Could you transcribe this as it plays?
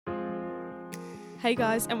Hey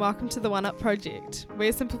guys, and welcome to the One Up Project.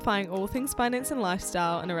 We're simplifying all things finance and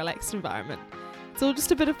lifestyle in a relaxed environment. It's all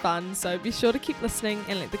just a bit of fun, so be sure to keep listening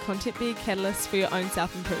and let the content be a catalyst for your own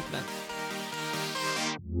self-improvement.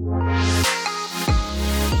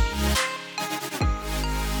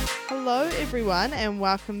 Hello everyone, and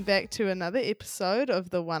welcome back to another episode of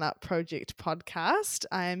the One Up Project podcast.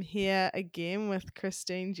 I am here again with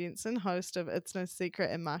Christine Jensen, host of It's No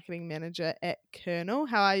Secret and marketing manager at Kernel.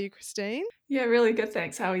 How are you, Christine? Yeah, really good,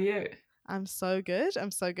 thanks. How are you? I'm so good.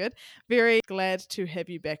 Very glad to have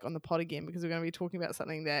you back on the pod again because we're going to be talking about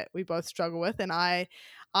something that we both struggle with. And I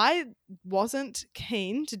wasn't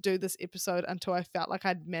keen to do this episode until I felt like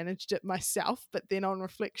I'd managed it myself. But then on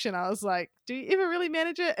reflection, I was like, do you ever really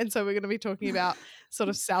manage it? And so we're going to be talking about sort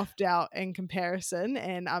of self-doubt and comparison.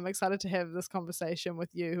 And I'm excited to have this conversation with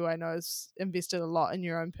you, who I know has invested a lot in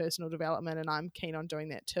your own personal development, and I'm keen on doing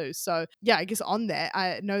that too. So yeah, I guess on that,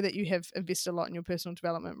 I know that you have invested a lot in your personal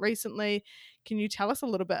development recently. Can you tell us a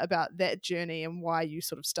little bit about that journey and why you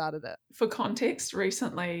sort of started it? For context,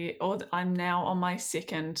 recently, or I'm now on my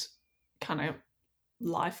second kind of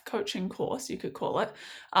life coaching course, you could call it.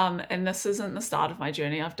 And this isn't the start of my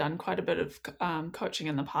journey. I've done quite a bit of coaching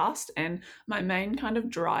in the past. And my main kind of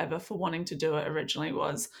driver for wanting to do it originally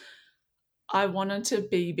was I wanted to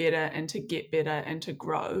be better and to get better and to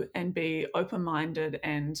grow and be open-minded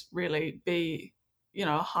and really be,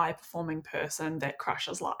 a high-performing person that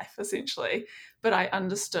crushes life, essentially. But I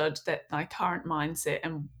understood that my current mindset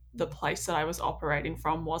and the place that I was operating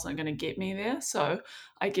from wasn't going to get me there. So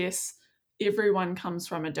I guess everyone comes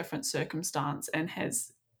from a different circumstance and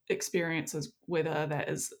has experiences, whether that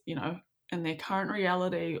is, in their current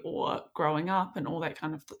reality or growing up and all that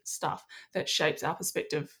kind of stuff that shapes our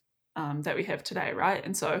perspective that we have today, right?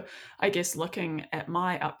 And so I guess looking at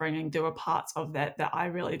my upbringing, there were parts of that I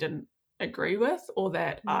really didn't agree with, or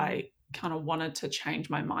that I kind of wanted to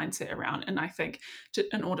change my mindset around. And I think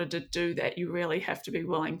in order to do that, you really have to be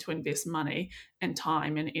willing to invest money and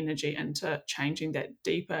time and energy into changing that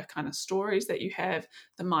deeper kind of stories that you have,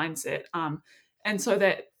 the mindset. And so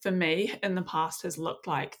that for me in the past has looked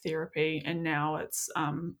like therapy, and now it's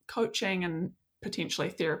coaching and potentially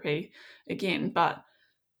therapy again. But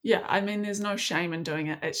yeah, I mean, there's no shame in doing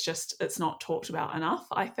it. It's just it's not talked about enough,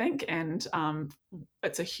 I think, and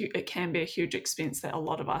it can be a huge expense that a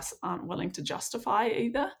lot of us aren't willing to justify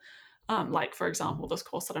either. Like for example, this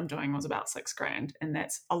course that I'm doing was about $6,000, and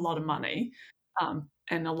that's a lot of money.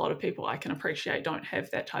 And a lot of people I can appreciate don't have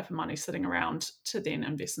that type of money sitting around to then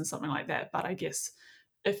invest in something like that. But I guess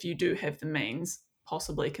if you do have the means,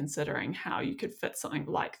 possibly considering how you could fit something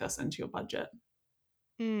like this into your budget.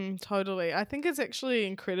 Totally. I think it's actually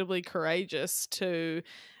incredibly courageous to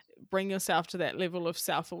bring yourself to that level of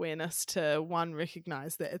self-awareness to, one,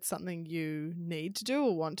 recognize that it's something you need to do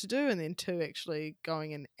or want to do, and then two, actually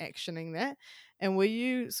going and actioning that. And were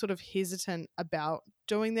you sort of hesitant about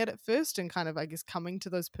doing that at first and kind of, I guess, coming to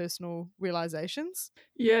those personal realizations?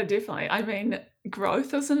 Yeah, definitely. I mean,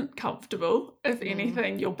 growth isn't comfortable. If Mm.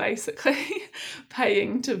 anything, you're basically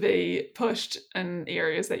paying to be pushed in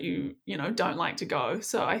areas that don't like to go.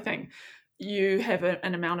 So I think you have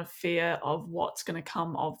an amount of fear of what's going to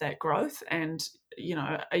come of that growth, and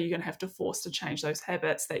are you going to have to force to change those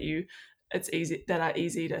habits that are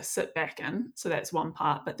easy to sit back in. So that's one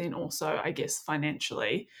part. But then also, I guess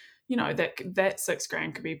financially, that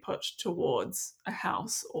 $6,000 could be put towards a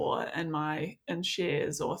house or in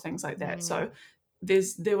shares or things like that. Mm. So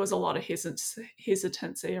there was a lot of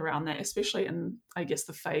hesitancy around that, especially in, I guess,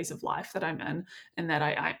 the phase of life that I'm in, and that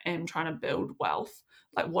I am trying to build wealth.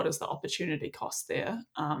 Like, what is the opportunity cost there?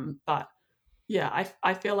 But yeah,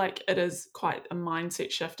 I feel like it is quite a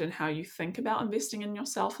mindset shift in how you think about investing in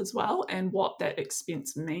yourself as well, and what that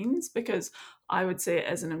expense means, because I would see it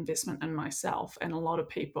as an investment in myself. And a lot of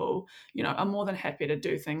people, are more than happy to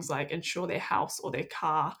do things like insure their house or their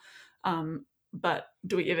car. But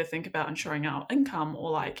do we ever think about insuring our income, or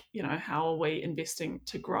like, how are we investing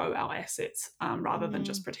to grow our assets rather than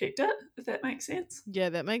just protect it, if that makes sense? Yeah,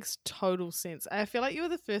 that makes total sense. I feel like you were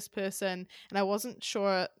the first person, and I wasn't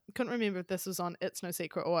sure, couldn't remember if this was on It's No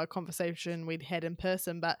Secret or a conversation we'd had in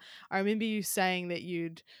person, but I remember you saying that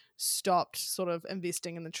you'd stopped sort of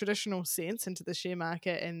investing in the traditional sense into the share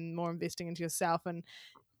market and more investing into yourself. And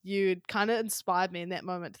you'd kind of inspired me in that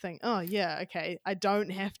moment to think, oh, yeah, okay, I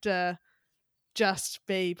don't have to just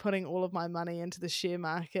be putting all of my money into the share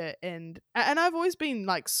market. And I've always been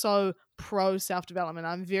like so pro self-development.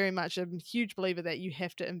 I'm very much a huge believer that you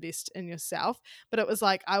have to invest in yourself, but it was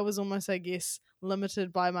like I was almost, I guess,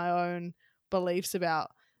 limited by my own beliefs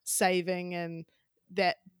about saving and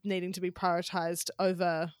that needing to be prioritized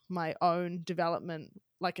over my own development,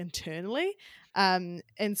 like internally. And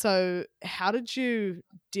so how did you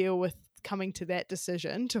deal with coming to that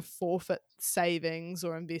decision to forfeit savings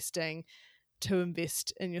or investing to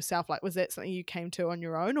invest in yourself? Like, was that something you came to on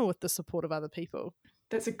your own or with the support of other people?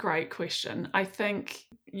 That's a great question. I think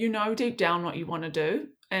you know deep down what you want to do,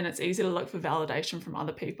 and it's easy to look for validation from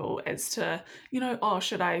other people as to, oh,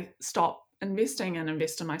 should I stop investing and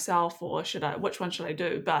invest in myself, or which one should I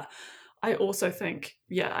do? But I also think,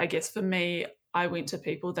 yeah, I guess for me, I went to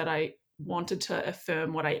people that I wanted to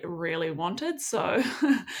affirm what I really wanted. So,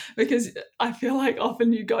 because I feel like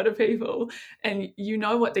often you go to people and you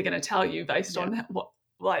know what they're going to tell you based Yeah, on what,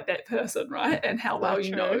 like that person, right? And how so well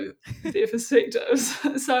you true. know their perspectives.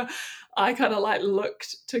 So I kind of like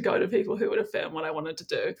looked to go to people who would affirm what I wanted to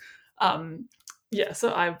do. Yeah,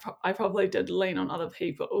 so I probably did lean on other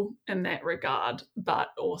people in that regard, but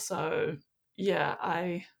also, yeah,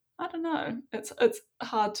 I don't know. It's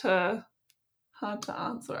hard to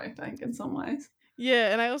answer, I think, in some ways.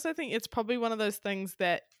 Yeah, and I also think it's probably one of those things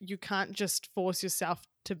that you can't just force yourself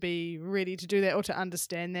to be ready to do that or to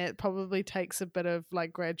understand that. It probably takes a bit of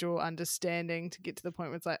like gradual understanding to get to the point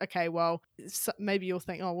where it's like, okay, well, maybe you'll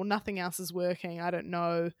think, oh, well, nothing else is working. I don't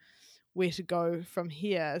know where to go from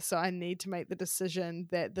here. So I need to make the decision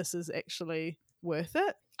that this is actually worth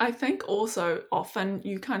it. I think also often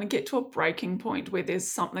you kind of get to a breaking point where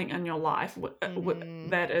there's something in your life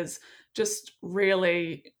that is just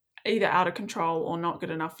really either out of control or not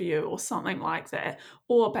good enough for you or something like that,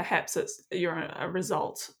 or perhaps you're a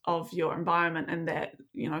result of your environment and that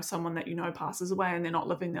someone that passes away and they're not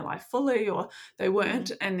living their life fully, or they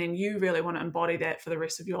weren't, and then you really want to embody that for the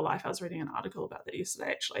rest of your life. I was reading an article about that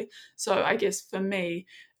yesterday actually. So I guess for me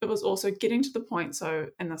it was also getting to the point, so,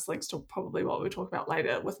 and this links to probably what we'll talk about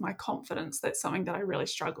later with my confidence. That's something that I really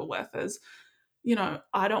struggle with is,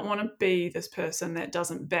 I don't want to be this person that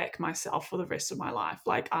doesn't back myself for the rest of my life.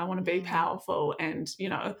 Like, I want to be powerful and,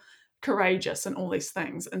 courageous and all these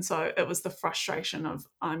things. And so it was the frustration of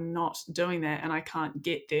I'm not doing that and I can't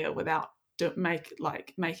get there without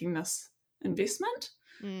making this investment.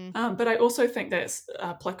 But I also think that's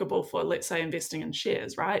applicable for, let's say, investing in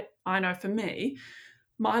shares, right? I know for me,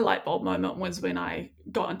 my light bulb moment was when I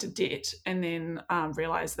got into debt and then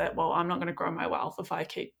realized that, well, I'm not going to grow my wealth if I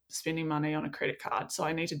keep spending money on a credit card. So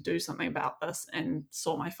I need to do something about this and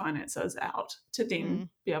sort my finances out to then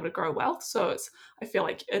be able to grow wealth. So I feel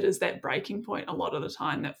like it is that breaking point a lot of the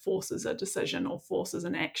time that forces a decision or forces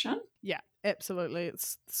an action. Yeah, absolutely.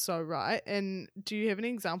 It's so right. And do you have any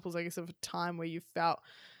examples, I guess, of a time where you felt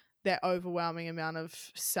that overwhelming amount of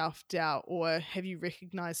self-doubt, or have you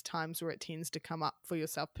recognized times where it tends to come up for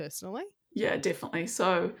yourself personally? Yeah, definitely.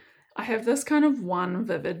 So I have this kind of one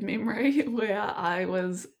vivid memory where I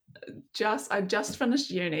just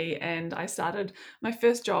finished uni and I started my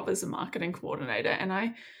first job as a marketing coordinator, and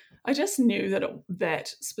I just knew that that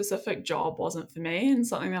specific job wasn't for me, and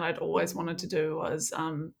something that I'd always wanted to do was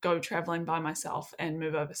go traveling by myself and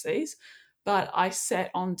move overseas. But I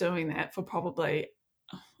sat on doing that for probably,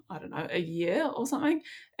 I don't know, a year or something.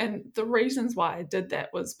 And the reasons why I did that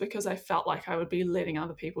was because I felt like I would be letting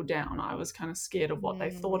other people down. I was kind of scared of what they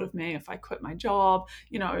thought of me if I quit my job,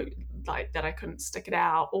 like that I couldn't stick it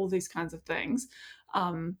out, all these kinds of things.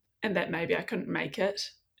 And that maybe I couldn't make it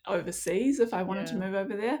overseas if I wanted to move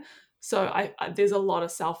over there. So there's a lot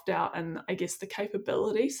of self-doubt and I guess the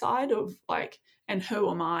capability side of like, and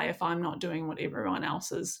who am I if I'm not doing what everyone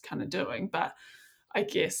else is kind of doing? But I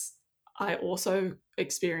guess I also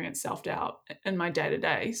experience self doubt in my day to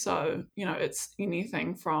day. So, it's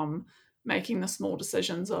anything from making the small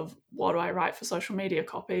decisions of what do I write for social media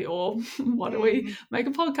copy or what do we make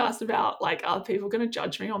a podcast about? Like, are people going to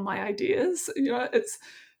judge me on my ideas?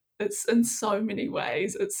 It's in so many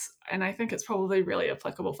ways. And I think it's probably really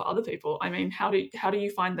applicable for other people. I mean, how do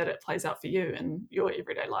you find that it plays out for you in your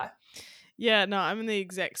everyday life? Yeah, no, I'm in the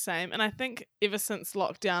exact same. And I think ever since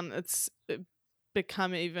lockdown, it's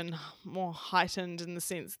become even more heightened in the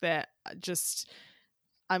sense that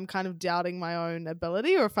I'm kind of doubting my own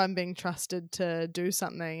ability, or if I'm being trusted to do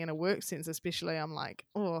something in a work sense, especially, I'm like,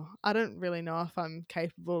 oh, I don't really know if I'm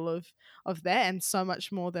capable of that, and so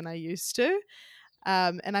much more than I used to.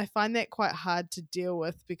 And I find that quite hard to deal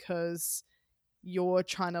with because you're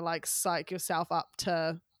trying to like psych yourself up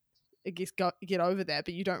to, I guess, get over that,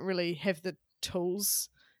 but you don't really have the tools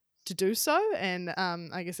to do so. And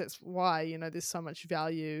I guess that's why, there's so much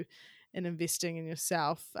value in investing in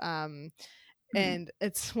yourself. And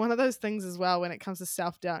it's one of those things as well when it comes to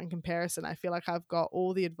self-doubt and comparison. I feel like I've got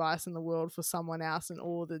all the advice in the world for someone else and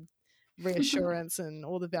all the reassurance and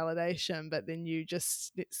all the validation, but then you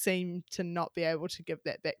just seem to not be able to give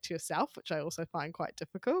that back to yourself, which I also find quite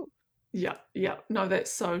difficult. Yeah, yeah. No,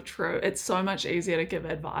 that's so true. It's so much easier to give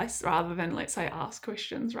advice rather than, let's say, ask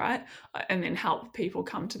questions, right? And then help people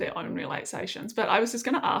come to their own realizations. But I was just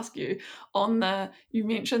going to ask you you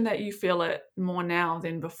mentioned that you feel it more now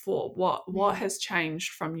than before. What has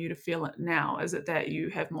changed from you to feel it now? Is it that you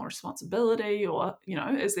have more responsibility, or,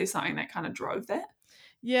 is there something that kind of drove that?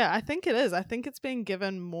 Yeah, I think it is. I think it's been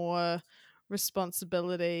given more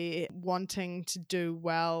responsibility, wanting to do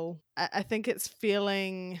well. I think it's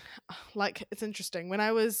feeling like it's interesting. When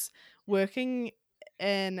I was working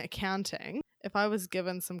in accounting, if I was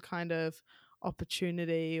given some kind of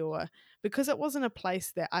opportunity, or because it wasn't a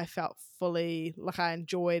place that I felt fully like I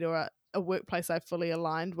enjoyed, or a workplace I fully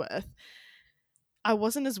aligned with, I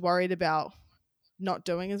wasn't as worried about not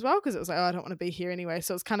doing as well, because it was like, oh, I don't want to be here anyway.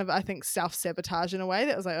 So it's kind of, I think, self-sabotage in a way,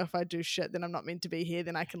 that was like, oh, if I do shit, then I'm not meant to be here,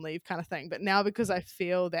 then I can leave, kind of thing. But now, because I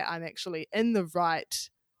feel that I'm actually in the right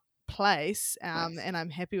place, Nice. and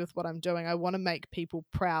I'm happy with what I'm doing, I want to make people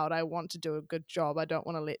proud, I want to do a good job, I don't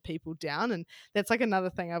want to let people down. And that's like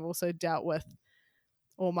another thing I've also dealt with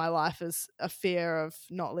all my life, is a fear of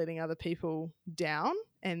not letting other people down,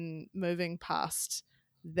 and moving past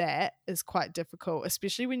that is quite difficult,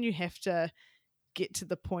 especially when you have to get to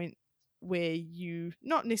the point where you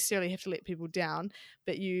not necessarily have to let people down,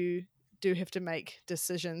 but you do have to make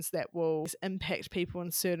decisions that will impact people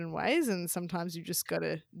in certain ways. And sometimes you just got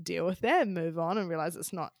to deal with that and move on and realize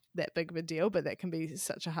it's not that big of a deal. But that can be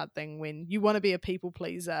such a hard thing when you want to be a people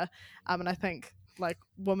pleaser. And I think like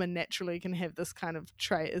women naturally can have this kind of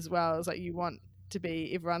trait as well. It's like you want to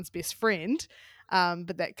be everyone's best friend,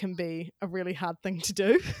 but that can be a really hard thing to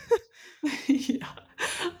do. Yeah,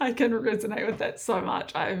 I can resonate with that so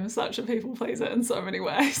much. I'm such a people pleaser in so many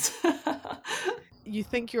ways. You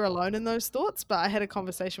think you're alone in those thoughts, but I had a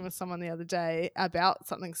conversation with someone the other day about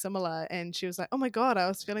something similar, and she was like, oh my god, I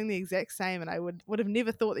was feeling the exact same, and I would have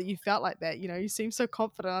never thought that you felt like that, you seem so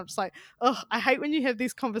confident. I'm just like, oh, I hate when you have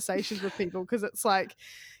these conversations with people, because it's like,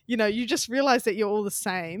 you just realize that you're all the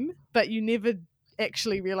same, but you never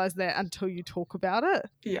actually realize that until you talk about it.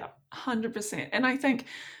 Yeah, 100%. And I think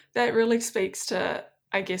that really speaks to,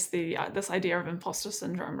 I guess, the this idea of imposter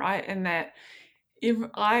syndrome, right? And that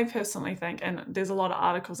I personally think, and there's a lot of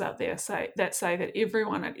articles out there say that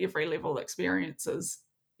everyone at every level experiences,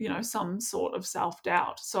 some sort of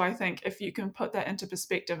self-doubt. So I think if you can put that into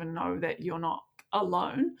perspective and know that you're not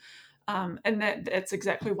alone, and that's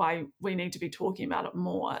exactly why we need to be talking about it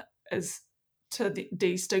more, is to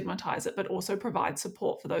destigmatize it, but also provide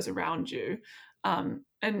support for those around you, and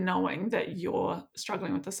knowing that you're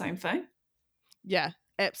struggling with the same thing. Yeah,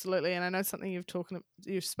 absolutely. And I know something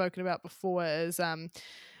you've spoken about before is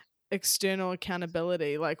external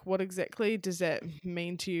accountability. Like, what exactly does that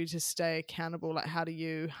mean to you, to stay accountable? Like, how do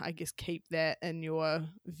you, I guess, keep that in your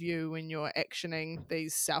view when you're actioning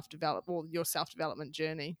these your self-development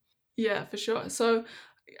journey? Yeah, for sure. So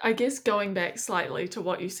I guess going back slightly to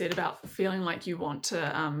what you said about feeling like you want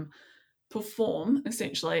to perform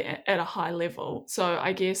essentially at a high level. So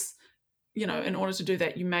I guess, in order to do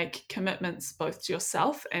that, you make commitments both to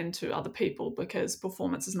yourself and to other people, because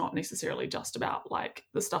performance is not necessarily just about like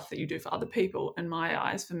the stuff that you do for other people. In my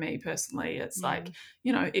eyes, for me personally, it's like,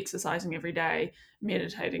 Mm. exercising every day,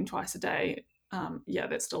 meditating twice a day. Yeah,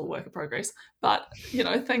 that's still a work of progress, but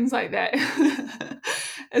things like that.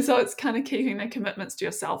 And so it's kind of keeping the commitments to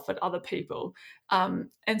yourself with other people. And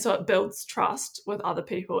so it builds trust with other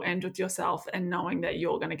people and with yourself, and knowing that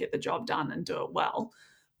you're going to get the job done and do it well.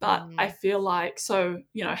 But I Mm. feel like, so,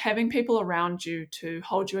 having people around you to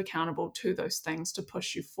hold you accountable to those things, to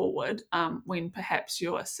push you forward, when perhaps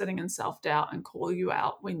you're sitting in self-doubt, and call you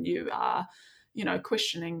out when you are,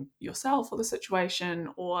 questioning yourself or the situation,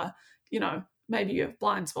 or, maybe you have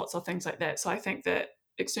blind spots or things like that. So I think that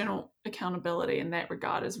external accountability in that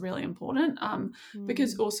regard is really important,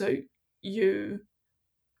 because Mm. also you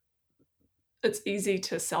it's easy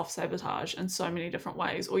to self-sabotage in so many different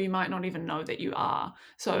ways, or you might not even know that you are.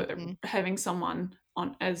 So Mhm. having someone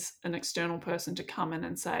on as an external person to come in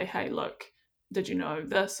and say, hey, look, did you know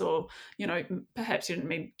this? Or, perhaps you didn't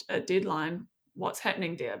meet a deadline. What's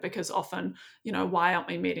happening there? Because often, why aren't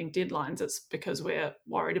we meeting deadlines? It's because we're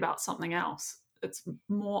worried about something else. It's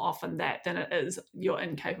more often that than it is you're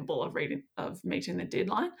incapable of meeting the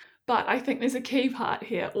deadline. But I think there's a key part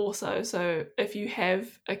here also. So if you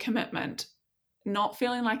have a commitment, not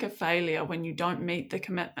feeling like a failure when you don't meet the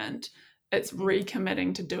commitment, it's Mhm.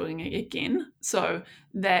 recommitting to doing it again. So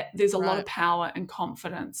that there's a lot of Right. power and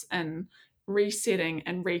confidence in resetting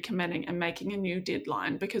and recommitting and making a new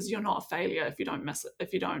deadline, because you're not a failure if you don't miss it,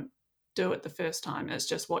 if you don't do it the first time. It's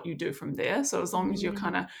just what you do from there. So as long as you're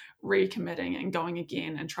kind of recommitting and going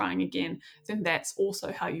again and trying again, then that's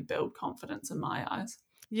also how you build confidence in my eyes.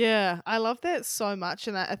 Yeah, I love that so much.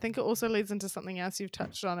 And I think it also leads into something else you've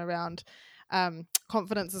touched on around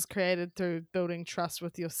confidence is created through building trust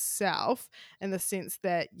with yourself, in the sense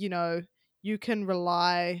that, you know, you can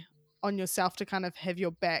rely on yourself to kind of have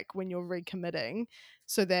your back when you're recommitting,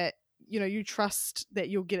 so that, you know, you trust that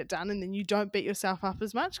you'll get it done, and then you don't beat yourself up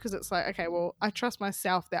as much, because it's like, okay, well, I trust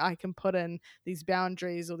myself that I can put in these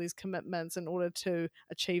boundaries or these commitments in order to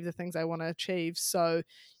achieve the things I want to achieve. So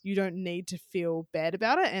you don't need to feel bad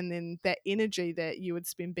about it, and then that energy that you would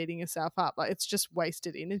spend beating yourself up, like, it's just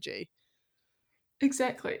wasted energy.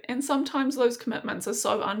 Exactly. And sometimes those commitments are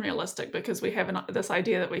so unrealistic because we have this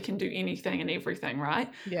idea that we can do anything and everything, right?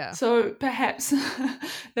 Yeah. So perhaps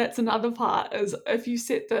that's another part, is if you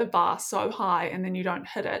set the bar so high and then you don't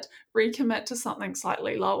hit it, recommit to something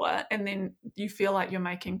slightly lower, and then you feel like you're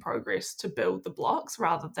making progress to build the blocks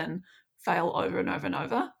rather than fail over and over and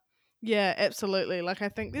over. Yeah, absolutely. Like, I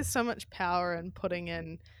think there's so much power in putting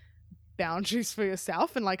in boundaries for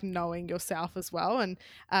yourself, and like knowing yourself as well. And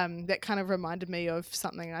that kind of reminded me of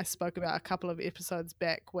something I spoke about a couple of episodes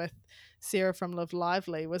back with Sarah from Live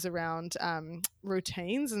Lively, was around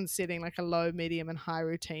routines, and setting like a low, medium and high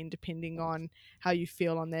routine depending on how you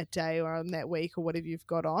feel on that day or on that week or whatever you've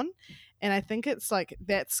got on. And I think it's like,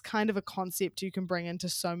 that's kind of a concept you can bring into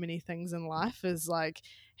so many things in life, is like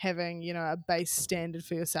having, you know, a base standard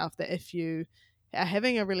for yourself, that if you are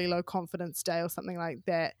having a really low confidence day or something like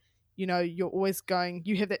that, you know,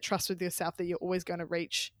 you have that trust with yourself that you're always going to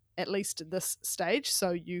reach at least this stage,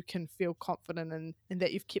 so you can feel confident and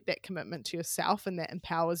that you've kept that commitment to yourself, and that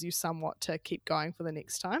empowers you somewhat to keep going for the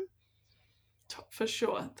next time. For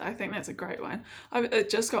sure. I think that's a great one. It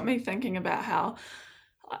just got me thinking about how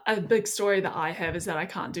a big story that I have is that I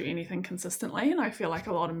can't do anything consistently. And I feel like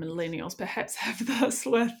a lot of millennials perhaps have this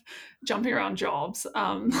with jumping around jobs,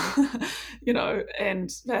 you know, and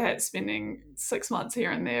perhaps spending 6 months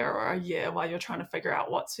here and there or a year while you're trying to figure out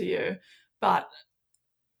what's for you. But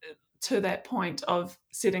to that point of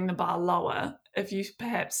setting the bar lower, if you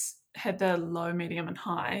perhaps had the low, medium, and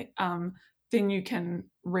high, then you can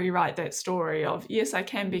rewrite that story of, yes, I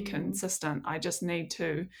can be consistent. I just need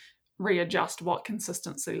to readjust what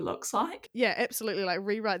consistency looks like. Yeah, absolutely. Like,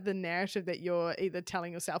 rewrite the narrative that you're either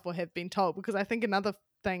telling yourself or have been told. Because I think another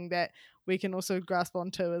thing that we can also grasp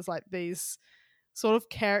onto is like these sort of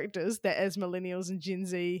characters that as millennials and Gen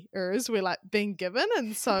Zers we're like being given.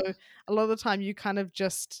 And so a lot of the time you kind of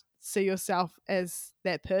just see yourself as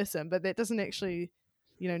that person, but that doesn't actually,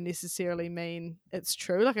 you know, necessarily mean it's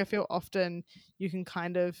true. Like, I feel often you can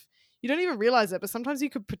kind of, you don't even realize it, but sometimes you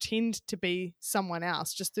could pretend to be someone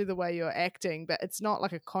else just through the way you're acting, but it's not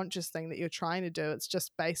like a conscious thing that you're trying to do. It's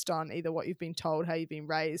just based on either what you've been told, how you've been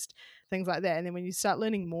raised, things like that. And then when you start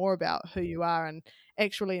learning more about who you are and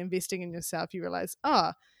actually investing in yourself, you realize,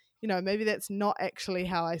 oh, you know, maybe that's not actually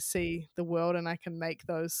how I see the world, and I can make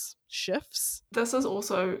those shifts. This is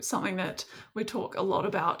also something that we talk a lot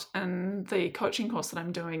about in the coaching course that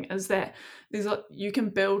I'm doing, is that you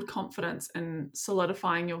can build confidence in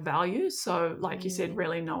solidifying your values. So like you said,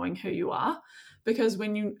 really knowing who you are, because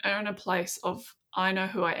when you are in a place of, I know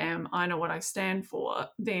who I am, I know what I stand for,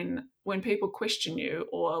 then when people question you,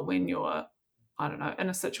 or when you're, I don't know, in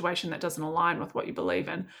a situation that doesn't align with what you believe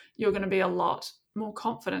in, you're going to be a lot more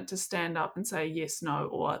confident to stand up and say yes, no,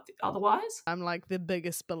 or otherwise. I'm like the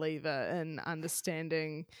biggest believer in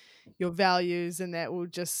understanding your values, and that will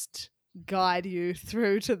just guide you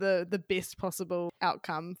through to the best possible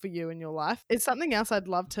outcome for you in your life. It's something else I'd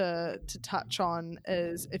love to touch on,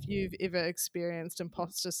 is if you've ever experienced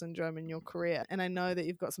imposter syndrome in your career. And I know that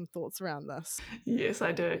you've got some thoughts around this. Yes,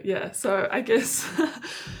 I do. Yeah. So I guess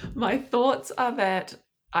my thoughts are that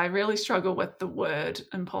I really struggle with the word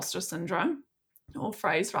imposter syndrome, or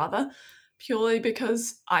phrase rather, purely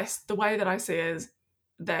because the way that I see it is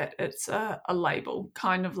that it's a label,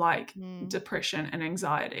 kind of like depression and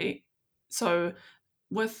anxiety. So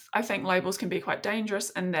I think labels can be quite dangerous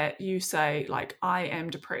in that you say, like, I am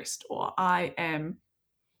depressed, or I am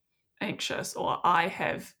anxious, or I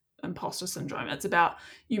have imposter syndrome. It's about,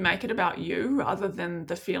 you make it about you rather than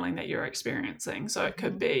the feeling that you're experiencing. So it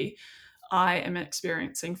could be, I am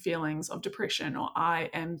experiencing feelings of depression, or I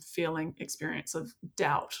am feeling experience of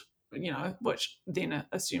doubt, you know, which then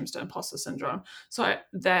assumes to imposter syndrome. So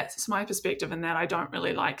that's my perspective in that. I don't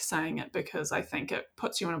really like saying it because I think it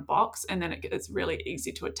puts you in a box, and then it's really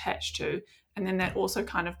easy to attach to. And then that also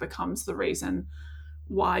kind of becomes the reason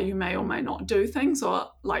why you may or may not do things, or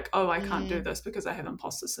like, oh, I can't do this because I have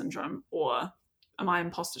imposter syndrome, or my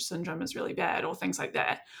imposter syndrome is really bad, or things like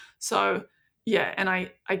that. So yeah, and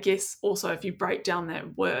I guess also if you break down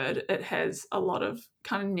that word, it has a lot of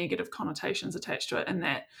kind of negative connotations attached to it, and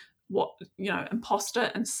that what,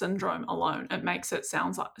 imposter and syndrome alone, it makes it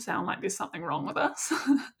sound like there's something wrong with us.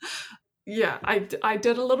 Yeah, I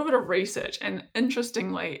did a little bit of research, and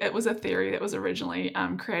interestingly, it was a theory that was originally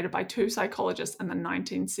created by two psychologists in the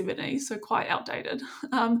 1970s, so quite outdated,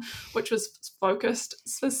 which was focused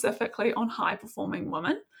specifically on high performing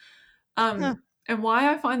women. Huh. And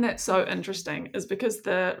why I find that so interesting is because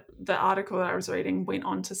the article that I was reading went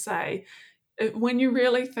on to say, when you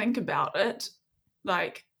really think about it,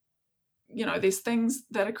 like, there's things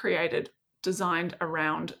that are created designed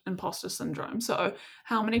around imposter syndrome. So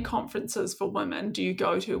how many conferences for women do you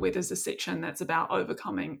go to where there's a section that's about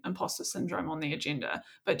overcoming imposter syndrome on the agenda?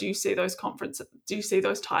 But do you see those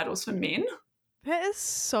titles for men? That is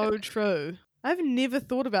so true. I've never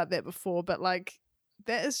thought about that before, but like,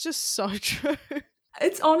 that is just so true.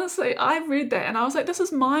 It's honestly, I read that and I was like, this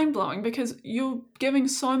is mind blowing, because you're giving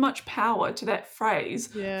so much power to that phrase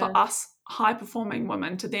Yeah. for us high performing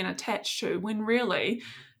women to then attach to, when really,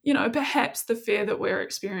 perhaps the fear that we're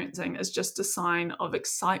experiencing is just a sign of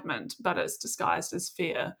excitement, but it's disguised as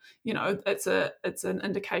fear. It's an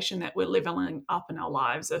indication that we're leveling up in our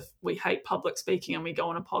lives if we hate public speaking and we go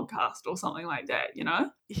on a podcast or something like that.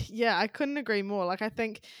 Yeah, I couldn't agree more. Like, I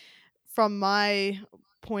think from my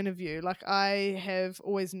point of view, like, I have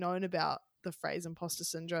always known about the phrase imposter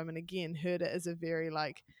syndrome, and again heard it as a very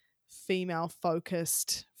like female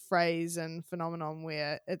focused phrase and phenomenon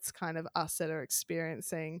where it's kind of us that are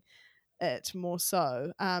experiencing it more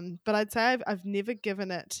so. But I'd say I've never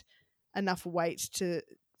given it enough weight to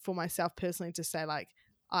for myself personally to say like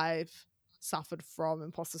I've suffered from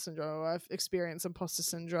imposter syndrome or I've experienced imposter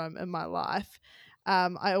syndrome in my life.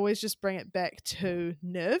 I always just bring it back to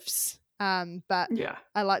nerves. But Yeah.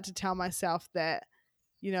 I like to tell myself that,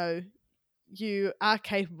 you know, you are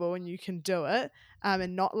capable and you can do it,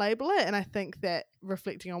 and not label it. And I think that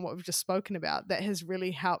reflecting on what we've just spoken about, that has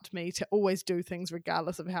really helped me to always do things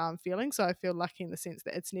regardless of how I'm feeling. So I feel lucky in the sense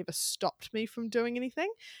that it's never stopped me from doing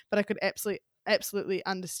anything, but I could absolutely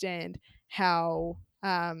understand how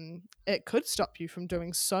it could stop you from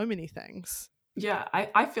doing so many things. Yeah,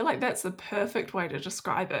 I feel like that's the perfect way to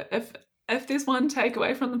describe it. If there's one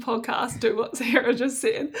takeaway from the podcast, do what Sarah just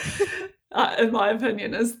said. In my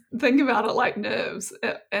opinion, is think about it like nerves,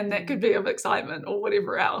 and that could be of excitement or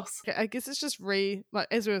whatever else. I guess it's just like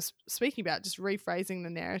as we were speaking about, just rephrasing the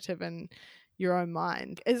narrative in your own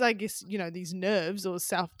mind. Is I guess these nerves or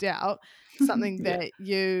self doubt something Yeah. that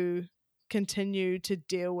you continue to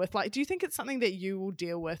deal with? Like, do you think it's something that you will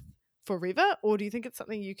deal with forever, or do you think it's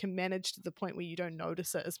something you can manage to the point where you don't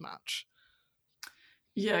notice it as much?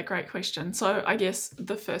 Yeah, great question. So I guess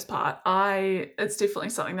the first part, it's definitely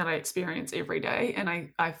something that I experience every day. And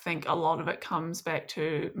I think a lot of it comes back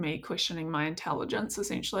to me questioning my intelligence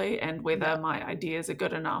essentially, and whether Yeah. my ideas are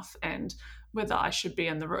good enough, and whether I should be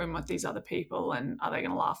in the room with these other people, and are they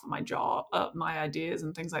going to laugh at my ideas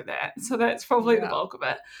and things like that. So that's probably the Yeah. bulk of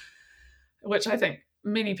it, which I think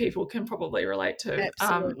many people can probably relate to.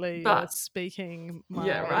 Absolutely. You're But speaking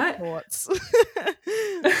yeah, my right. thoughts.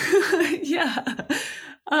 Yeah.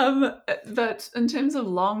 But in terms of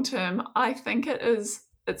long term, I think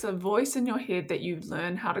it's a voice in your head that you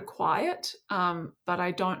learn how to quiet. But I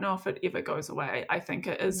don't know if it ever goes away. I think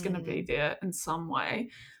it is going to be Mm, there in some way,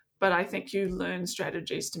 but I think you learn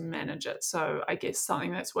strategies to manage it. So I guess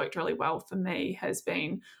something that's worked really well for me has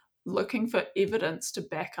been looking for evidence to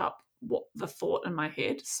back up what the thought in my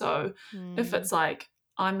head. So if mm. it's like,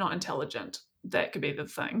 I'm not intelligent, that could be the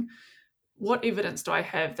thing. What evidence do I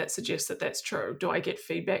have that suggests that that's true? Do I get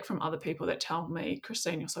feedback from other people that tell me,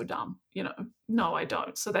 Christine, you're so dumb? No, I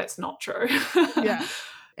don't. So that's not true. Yeah.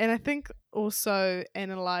 And I think also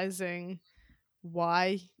analyzing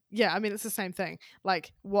why. Yeah, I mean, it's the same thing.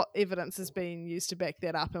 Like, what evidence is being used to back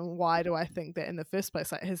that up, and why do I think that in the first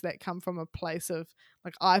place? Like, has that come from a place of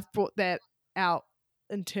like I've brought that out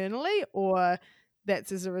internally, or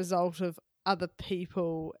that's as a result of other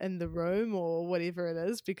people in the room or whatever it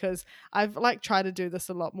is? Because I've like tried to do this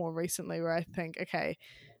a lot more recently, where I think, okay,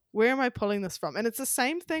 where am I pulling this from? And it's the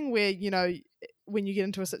same thing where, when you get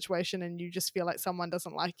into a situation and you just feel like someone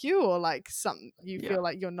doesn't like you, or like you Yeah. feel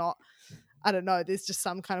like you're not, I don't know, there's just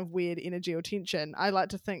some kind of weird energy or tension. I like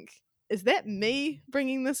to think, is that me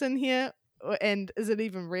bringing this in here? And is it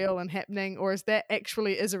even real and happening? Or is that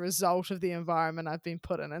actually as a result of the environment I've been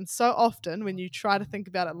put in? And so often when you try to think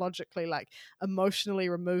about it logically, like emotionally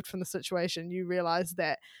removed from the situation, you realize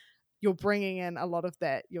that you're bringing in a lot of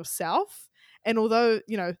that yourself. And although,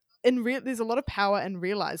 there's a lot of power in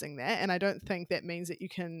realizing that, and I don't think that means that you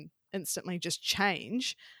can instantly just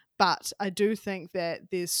change, but I do think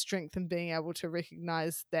that there's strength in being able to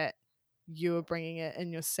recognize that you are bringing it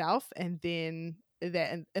in yourself, and then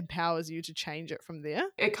that empowers you to change it from there.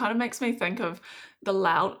 It kind of makes me think of the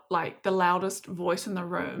loudest voice in the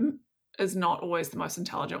room is not always the most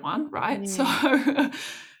intelligent one, right? So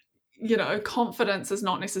confidence is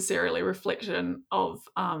not necessarily a reflection of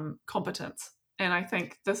competence. And I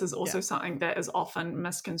think this is also something that is often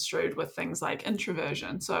misconstrued with things like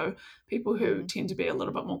introversion. So people who tend to be a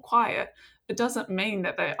little bit more quiet, it doesn't mean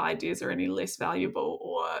that their ideas are any less valuable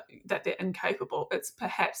or that they're incapable. It's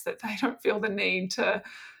perhaps that they don't feel the need to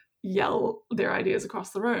yell their ideas across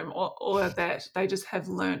the room, or that they just have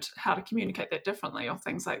learnt how to communicate that differently, or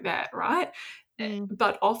things like that, right?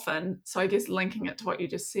 But often, so I guess linking it to what you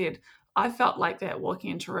just said, I felt like that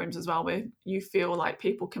walking into rooms as well, where you feel like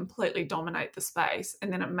people completely dominate the space,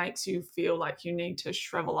 and then it makes you feel like you need to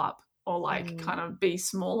shrivel up or like kind of be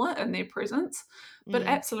smaller in their presence. But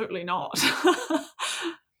absolutely not.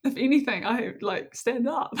 If anything, I like stand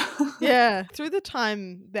up. Yeah. Through the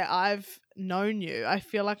time that I've known you, I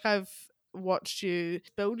feel like I've watched you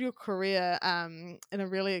build your career in a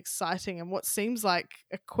really exciting and what seems like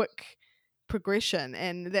a quick progression.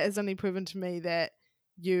 And that has only proven to me that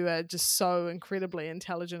you are just so incredibly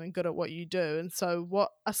intelligent and good at what you do. And so what,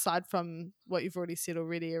 aside from what you've already said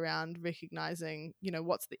already around recognizing,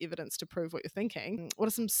 what's the evidence to prove what you're thinking, what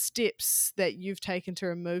are some steps that you've taken to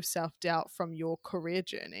remove self-doubt from your career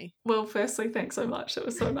journey? Well, firstly, thanks so much. It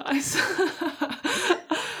was so nice.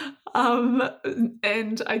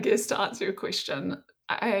 And I guess to answer your question,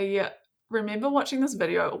 I remember watching this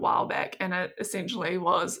video a while back, and it essentially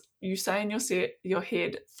was you say in your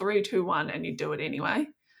head 3, 2, 1, and you do it anyway.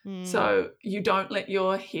 So you don't let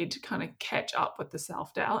your head kind of catch up with the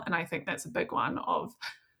self-doubt. And I think that's a big one of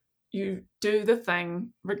you do the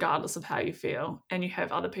thing regardless of how you feel, and you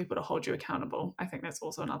have other people to hold you accountable. I think that's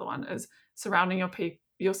also another one, is surrounding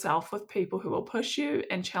yourself with people who will push you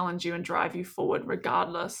and challenge you and drive you forward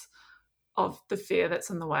regardless of the fear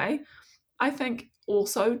that's in the way. I think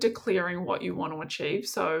also declaring what you want to achieve.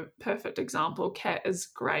 So perfect example, Kat is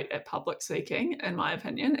great at public speaking, in my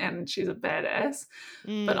opinion, and she's a badass.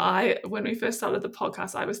 But when we first started the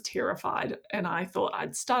podcast, I was terrified, and I thought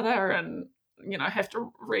I'd stutter and have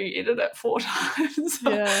to re-edit it 4 times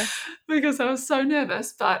because I was so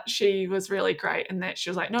nervous. But she was really great in that she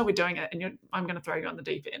was like, no, we're doing it, and I'm going to throw you on the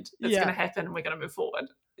deep end. It's going to happen, and we're going to move forward.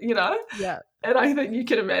 And I think you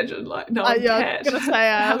can imagine, like, no, I was going to say,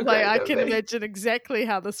 I can imagine exactly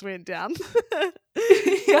how this went down.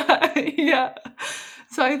 yeah.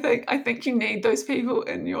 So I think you need those people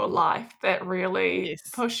in your life that really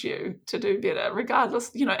push you to do better,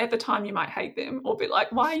 regardless. At the time you might hate them or be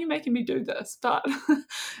like, why are you making me do this? But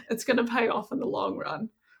it's going to pay off in the long run.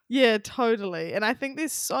 Yeah, totally. And I think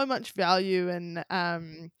there's so much value in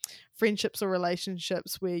friendships or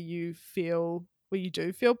relationships where you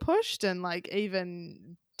do feel pushed, and like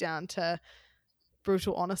even down to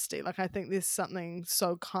brutal honesty. Like I think there's something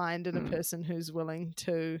so kind in a person who's willing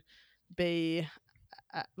to be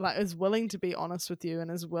is willing to be honest with you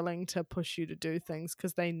and is willing to push you to do things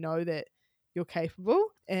because they know that you're capable.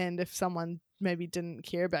 And if someone maybe didn't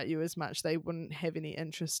care about you as much, they wouldn't have any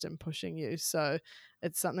interest in pushing you. So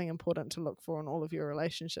it's something important to look for in all of your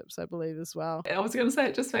relationships, I believe, as well. I was going to say,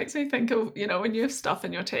 it just makes me think of, when you have stuff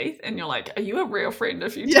in your teeth and you're like, are you a real friend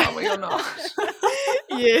if you tell me or not?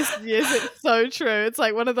 Yes, it's so true. It's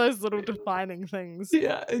like one of those little defining things.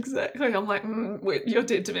 Yeah, exactly. I'm like, you're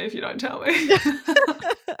dead to me if you don't tell me.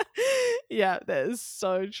 Yeah, that is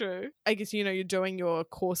so true. I guess, you're doing your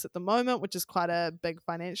course at the moment, which is quite a big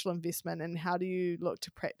financial investment. And how do you look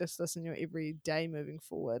to practice this in your everyday moving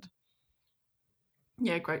forward?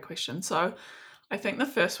 Yeah, great question. So I think the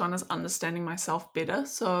first one is understanding myself better.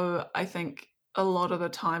 So I think a lot of the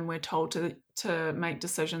time we're told to make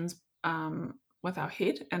decisions with our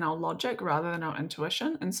head and our logic rather than our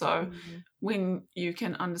intuition. And so when you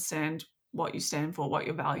can understand what you stand for, what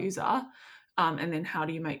your values are, and then how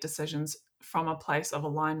do you make decisions from a place of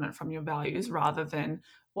alignment from your values rather than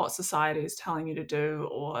what society is telling you to do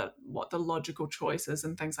or what the logical choices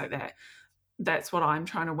and things like that. That's what I'm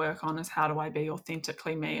trying to work on, is how do I be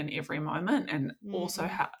authentically me in every moment, and also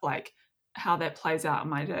how that plays out in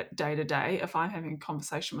my day to day. If I'm having a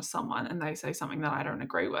conversation with someone and they say something that I don't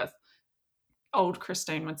agree with, old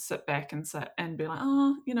Christine would sit back and be like,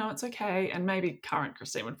 oh, it's okay. And maybe current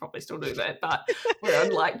Christine would probably still do that, but where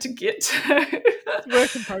I'd like to get to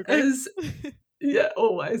work in progress. Yeah,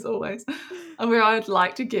 always. And where I'd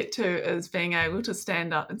like to get to is being able to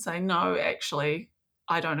stand up and say, no, actually,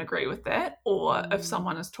 I don't agree with that. Or if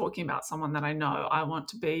someone is talking about someone that I know, I want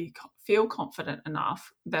to feel confident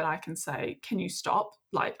enough that I can say, can you stop?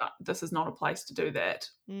 Like, this is not a place to do that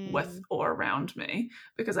with or around me,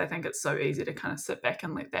 because I think it's so easy to kind of sit back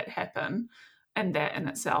and let that happen. And that in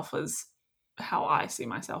itself is how I see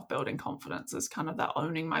myself building confidence, is kind of that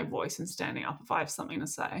owning my voice and standing up if I have something to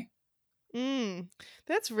say.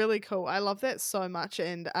 That's really cool. I love that so much.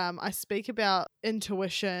 And I speak about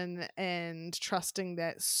intuition and trusting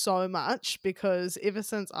that so much because ever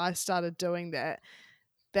since I started doing that,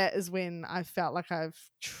 that is when I felt like I've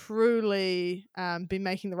truly been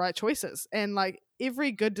making the right choices. And like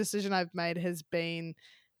every good decision I've made has been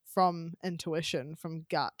from intuition, from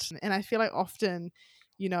gut. And I feel like often,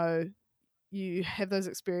 you know, you have those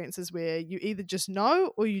experiences where you either just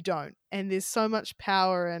know or you don't. And there's so much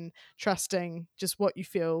power in trusting just what you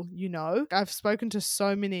feel you know. I've spoken to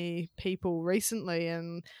so many people recently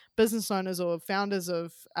and business owners or founders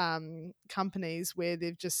of companies where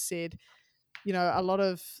they've just said, you know, a lot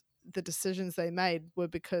of the decisions they made were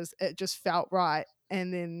because it just felt right.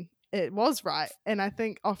 And then it was right. And I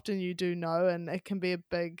think often you do know, and it can be a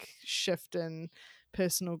big shift in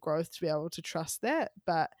personal growth to be able to trust that.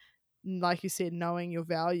 But like you said, knowing your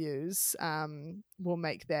values will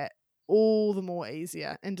make that all the more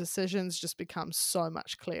easier, and decisions just become so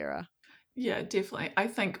much clearer. Yeah, definitely. I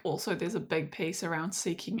think also there's a big piece around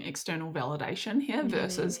seeking external validation here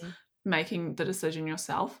versus making the decision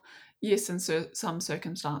yourself. Yes, in some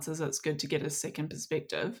circumstances, it's good to get a second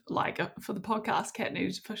perspective. Like for the podcast, Kat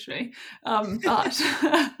needed to push me. But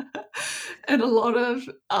in a lot of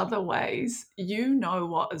other ways, you know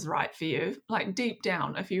what is right for you. Like deep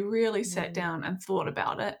down, if you really sat down and thought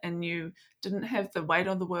about it and you didn't have the weight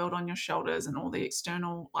of the world on your shoulders and all the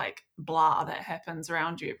external like blah that happens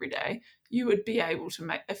around you every day, you would be able to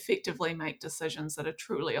effectively make decisions that are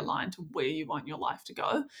truly aligned to where you want your life to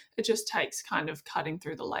go. It just takes kind of cutting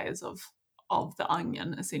through the layers of the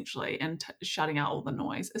onion essentially and shutting out all the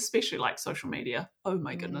noise, especially like social media. Oh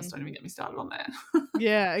my goodness, don't even get me started on that.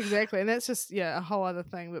 Yeah, exactly. And that's just a whole other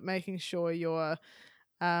thing, but making sure you're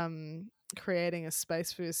creating a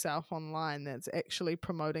space for yourself online that's actually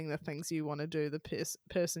promoting the things you want to do, the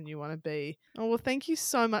person you want to be. Oh, well, thank you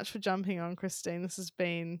so much for jumping on, Christine. This has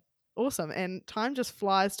been awesome, and time just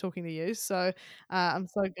flies talking to you, so I'm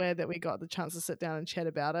so glad that we got the chance to sit down and chat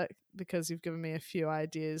about it, because you've given me a few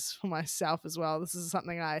ideas for myself as well. This is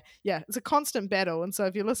something it's a constant battle, and so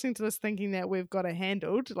if you're listening to this thinking that we've got it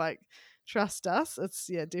handled, like, trust us, it's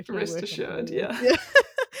definitely rest assured. Yeah.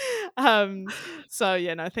 So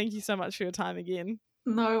no, thank you so much for your time again.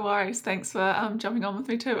 No worries. Thanks for jumping on with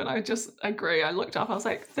me too. And I just agree. I looked up, I was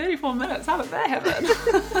like, 34 minutes, how did that happen?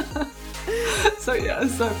 So yeah,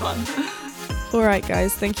 it's so fun. All right,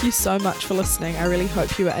 guys, thank you so much for listening. I really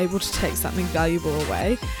hope you were able to take something valuable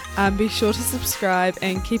away. Be sure to subscribe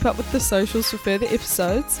and keep up with the socials for further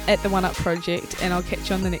episodes at The One Up Project, and I'll catch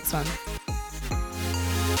you on the next one.